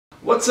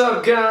What's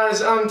up,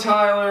 guys? I'm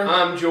Tyler.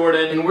 I'm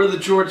Jordan. And we're the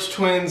George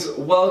Twins.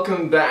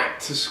 Welcome back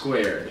to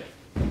Squared.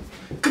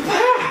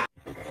 Kapah!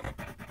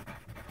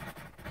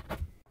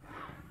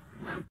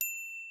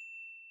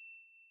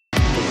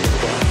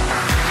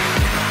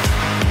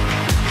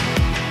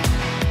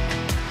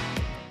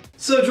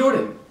 So,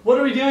 Jordan, what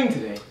are we doing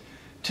today?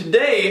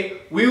 Today,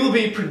 we will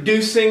be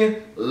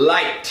producing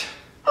light.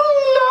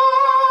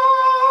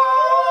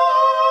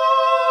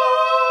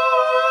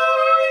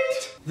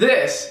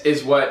 This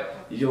is what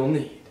you'll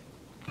need.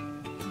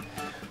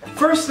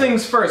 First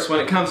things first, when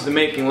it comes to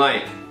making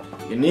light,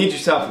 you need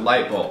yourself a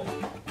light bulb.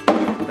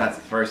 That's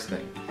the first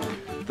thing.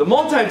 The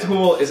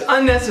multi-tool is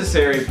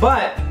unnecessary,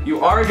 but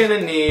you are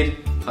gonna need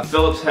a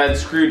Phillips head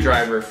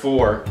screwdriver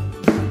for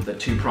the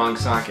two-prong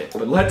socket.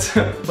 But let's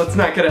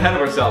not get ahead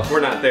of ourselves, we're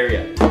not there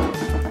yet.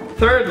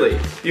 Thirdly,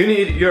 you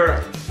need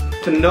your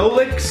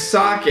phenolic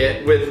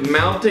socket with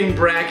mounting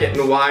bracket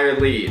and wire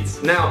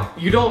leads. Now,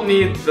 you don't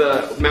need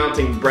the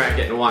mounting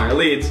bracket and wire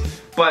leads,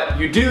 but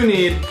you do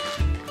need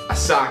a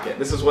socket.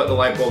 This is what the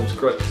light bulb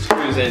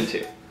screws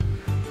into.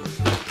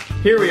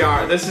 Here we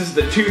are. This is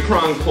the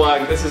two-prong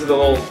plug. This is the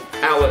little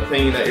outlet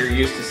thing that you're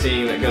used to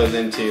seeing that goes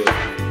into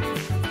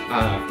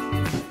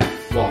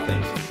wall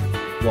things.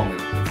 Wall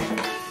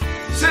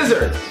mounts.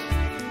 Scissors.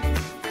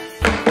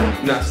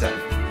 Enough said.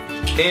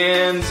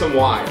 And some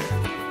wire.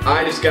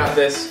 I just got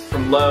this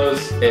from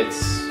Lowe's.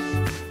 It's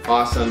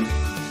awesome.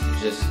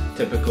 Just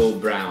typical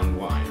brown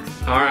wire.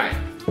 Alright,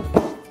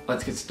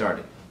 let's get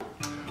started.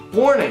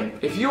 Warning,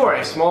 if you are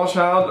a small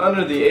child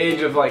under the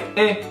age of like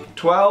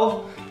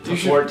 12, To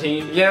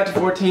 14? Yeah, to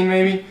 14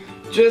 maybe.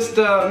 Just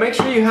make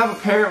sure you have a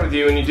parent with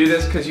you when you do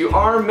this, because you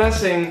are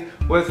messing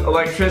with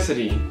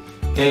electricity.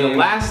 And the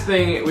last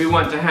thing we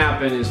want to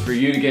happen is for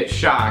you to get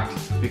shocked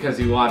because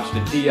you watched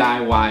a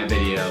DIY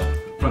video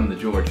from the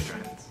George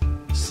Twins.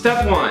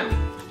 Step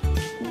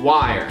 1.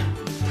 Wire.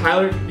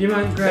 Tyler, do you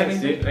mind grabbing?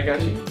 Thanks, dude. I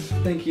got you.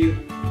 Thank you.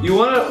 You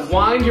want to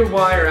wind your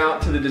wire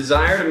out to the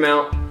desired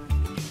amount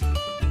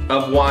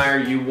of wire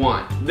you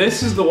want.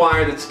 This is the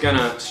wire that's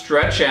gonna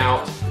stretch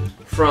out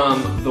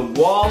from the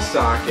wall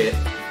socket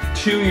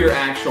to your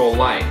actual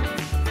light.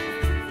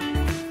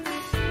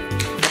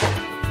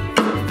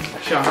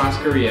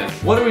 Shahaskaria.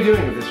 What are we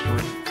doing with this,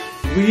 Jordan?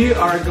 We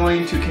are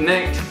going to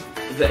connect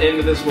the end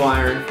of this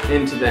wire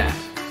into that.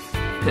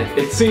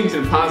 It seems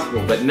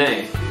impossible, but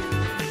nay.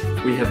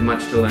 We have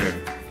much to learn.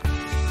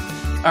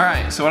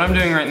 Alright, so what I'm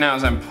doing right now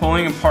is I'm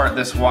pulling apart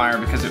this wire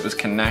because it was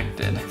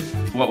connected.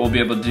 What we'll be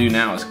able to do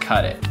now is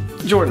cut it.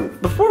 Jordan,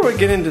 before we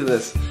get into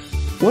this,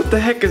 what the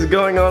heck is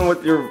going on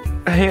with your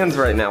hands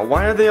right now?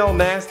 Why are they all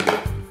nasty?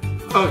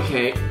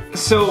 Okay,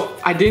 so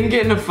I didn't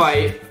get in a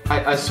fight.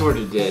 I sort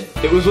of did.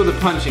 It was with a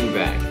punching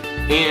bag.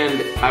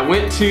 And I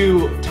went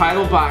to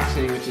Title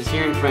Boxing, which is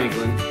here in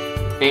Franklin,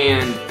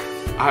 and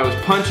I was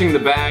punching the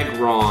bag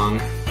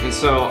wrong. And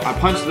so I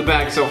punched the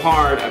bag so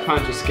hard, I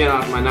punched the skin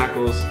off my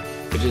knuckles,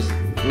 which is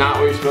not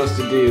what you're supposed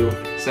to do,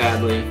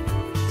 sadly.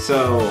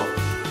 So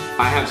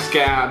I have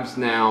scabs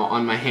now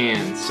on my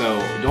hands, so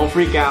don't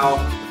freak out,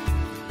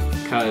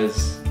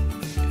 because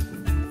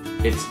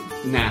it's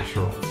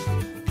natural.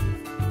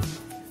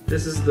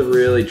 This is the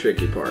really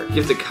tricky part.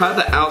 You have to cut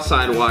the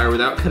outside wire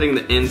without cutting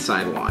the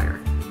inside wire,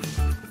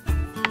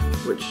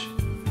 which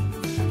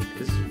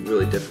is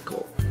really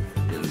difficult.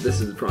 And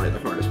this is probably the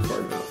hardest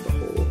part about the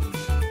whole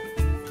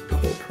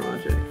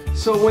project.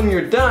 So when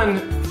you're done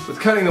with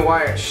cutting the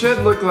wire, it should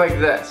look like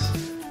this.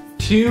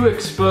 2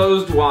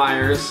 exposed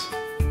wires.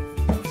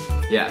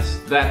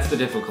 Yes, that's the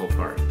difficult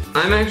part.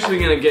 I'm actually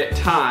gonna get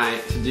Ty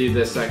to do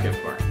the second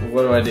part.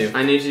 What do I do?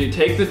 I need you to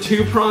take the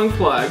two-prong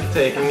plug.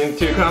 Taking the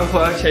two-prong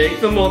plug. Take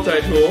the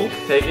multi-tool.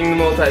 Taking the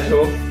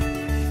multi-tool.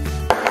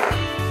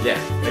 Yeah,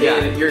 I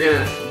got it. You're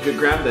gonna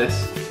grab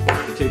this,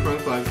 the two-prong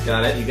plug.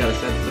 Got it. You gotta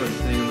set the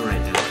thing on the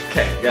right now.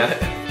 Okay, got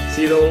it.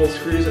 See the little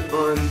screws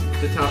on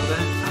the top of that?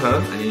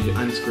 Uh-huh. I need you to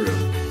unscrew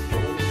them.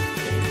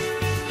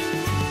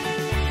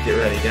 Get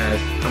ready, guys.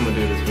 I'm gonna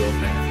do this real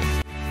fast.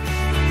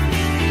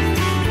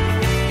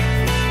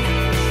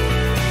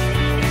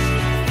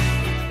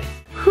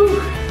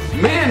 Whew.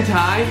 Man,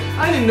 Ty,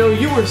 I didn't know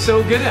you were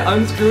so good at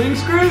unscrewing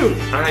screws.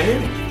 I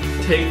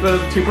am. Take the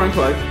two-prong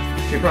plug.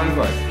 Two-prong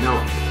plug.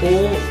 Now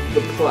pull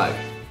the plug.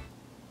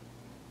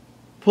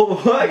 Pull the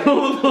plug.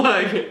 Pull the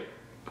plug.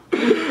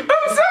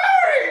 I'm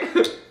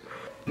sorry!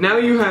 Now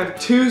you have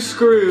 2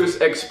 screws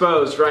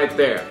exposed right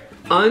there.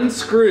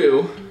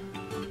 Unscrew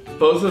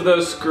both of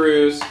those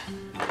screws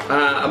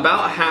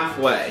about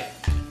halfway.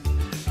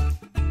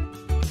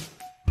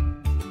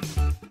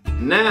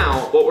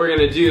 Now what we're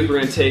gonna do is we're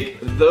gonna take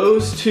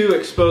those 2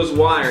 exposed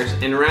wires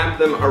and wrap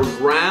them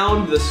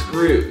around the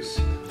screws.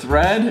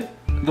 Thread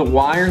the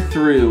wire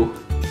through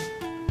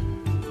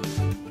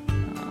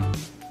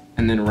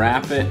and then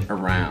wrap it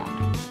around.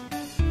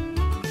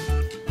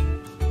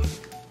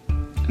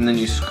 And then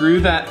you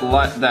screw that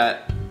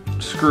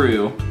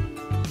screw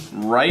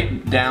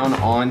right down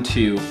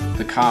onto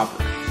the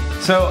copper.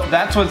 So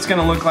that's what it's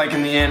gonna look like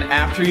in the end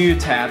after you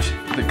attach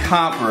the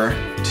copper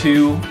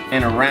to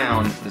and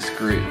around the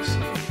screws.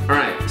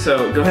 Alright,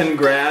 so go ahead and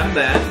grab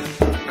that.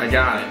 I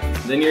got it.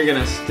 Then you're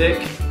gonna stick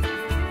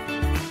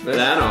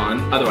that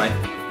on. Other way.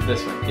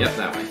 This way. Yep,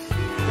 that way.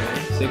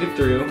 Okay. Stick it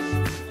through.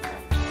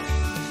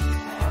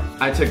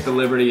 I took the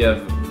liberty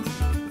of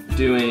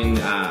doing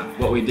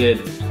what we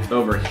did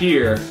over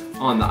here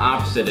on the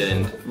opposite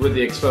end with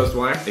the exposed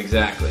wire.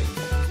 Exactly.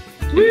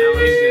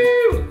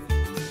 Woo!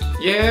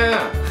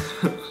 Yeah!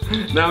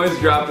 Now he's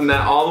dropping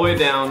that all the way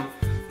down,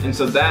 and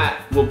so that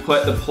will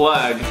put the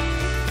plug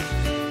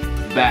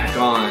back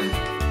on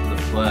the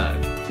plug.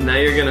 Now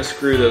you're gonna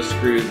screw those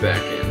screws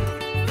back in.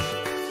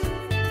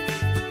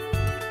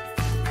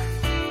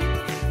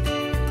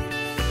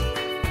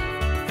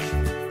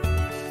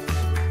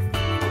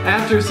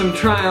 After some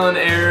trial and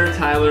error,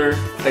 Tyler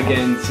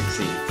again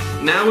succeeds.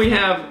 Now we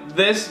have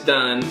this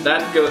done,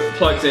 that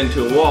plugs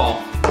into a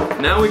wall.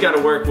 Now we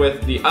gotta work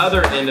with the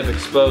other end of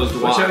exposed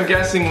wire. Which I'm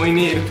guessing we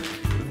need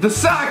the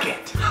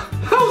socket.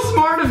 How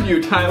smart of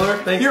you, Tyler.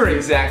 Thanks. You're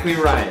exactly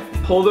right.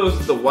 Pull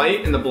the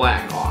white and the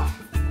black off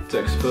to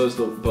expose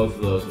both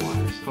of those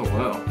wires. Oh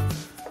wow.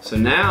 So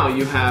now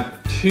you have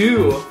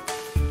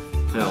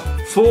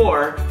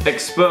 4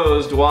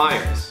 exposed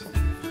wires.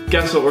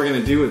 Guess what we're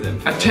gonna do with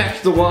them?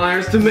 Attach the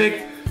wires to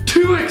make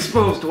 2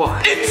 exposed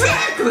wires.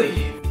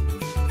 Exactly!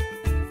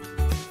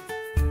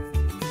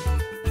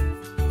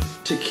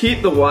 To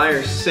keep the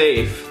wires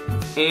safe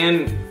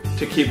and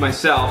to keep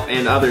myself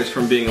and others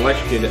from being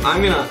electrocuted,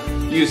 I'm gonna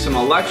use some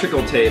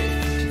electrical tape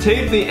to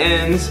tape the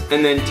ends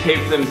and then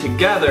tape them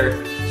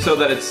together so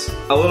that it's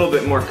a little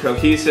bit more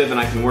cohesive and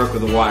I can work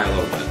with the wire a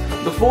little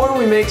bit. Before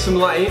we make some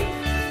light,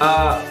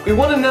 we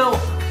want to know,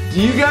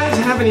 do you guys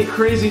have any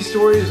crazy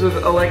stories with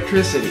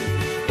electricity?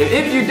 And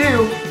if you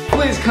do,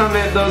 please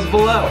comment those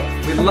below.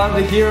 We'd love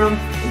to hear them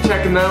and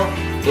check them out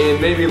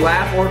and maybe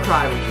laugh or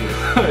cry with you.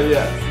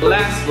 Yes.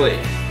 Lastly,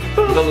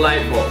 the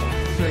light bulb.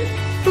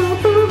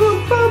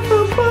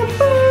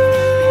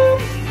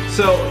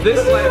 So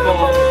this light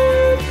bulb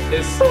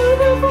is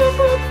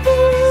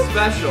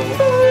special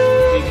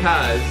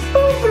because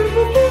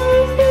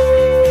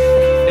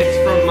it's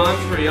from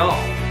Montreal.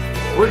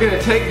 We're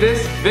gonna take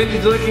this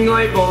vintage looking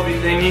light bulby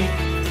thingy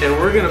and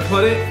we're gonna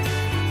put it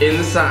in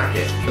the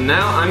socket. So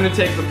now I'm gonna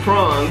take the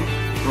prong,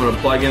 I'm gonna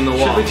plug in the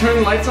wall. Should we turn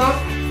the lights off?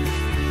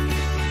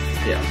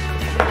 Yeah.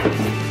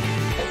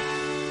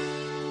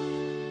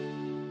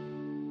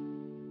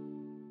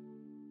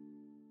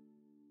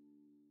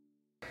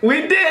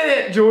 We did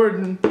it,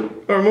 Jordan!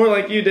 Or more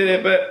like you did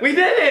it, but we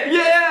did it!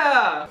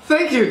 Yeah!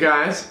 Thank you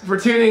guys for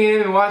tuning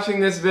in and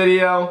watching this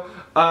video.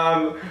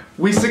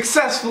 We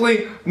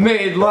successfully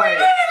made light.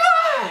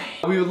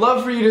 We would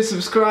love for you to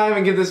subscribe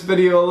and give this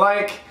video a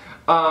like.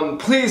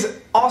 Please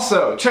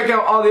also check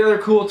out all the other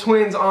cool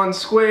twins on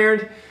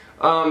Squared.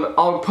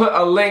 I'll put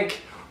a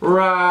link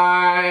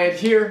right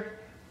here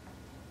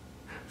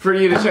for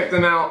you to check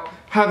them out.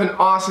 Have an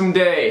awesome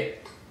day.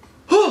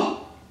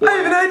 Oh, I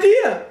have an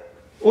idea.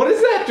 What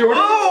is that,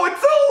 Jordan? Oh,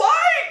 it's a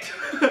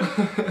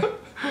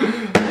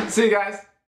light! See you guys.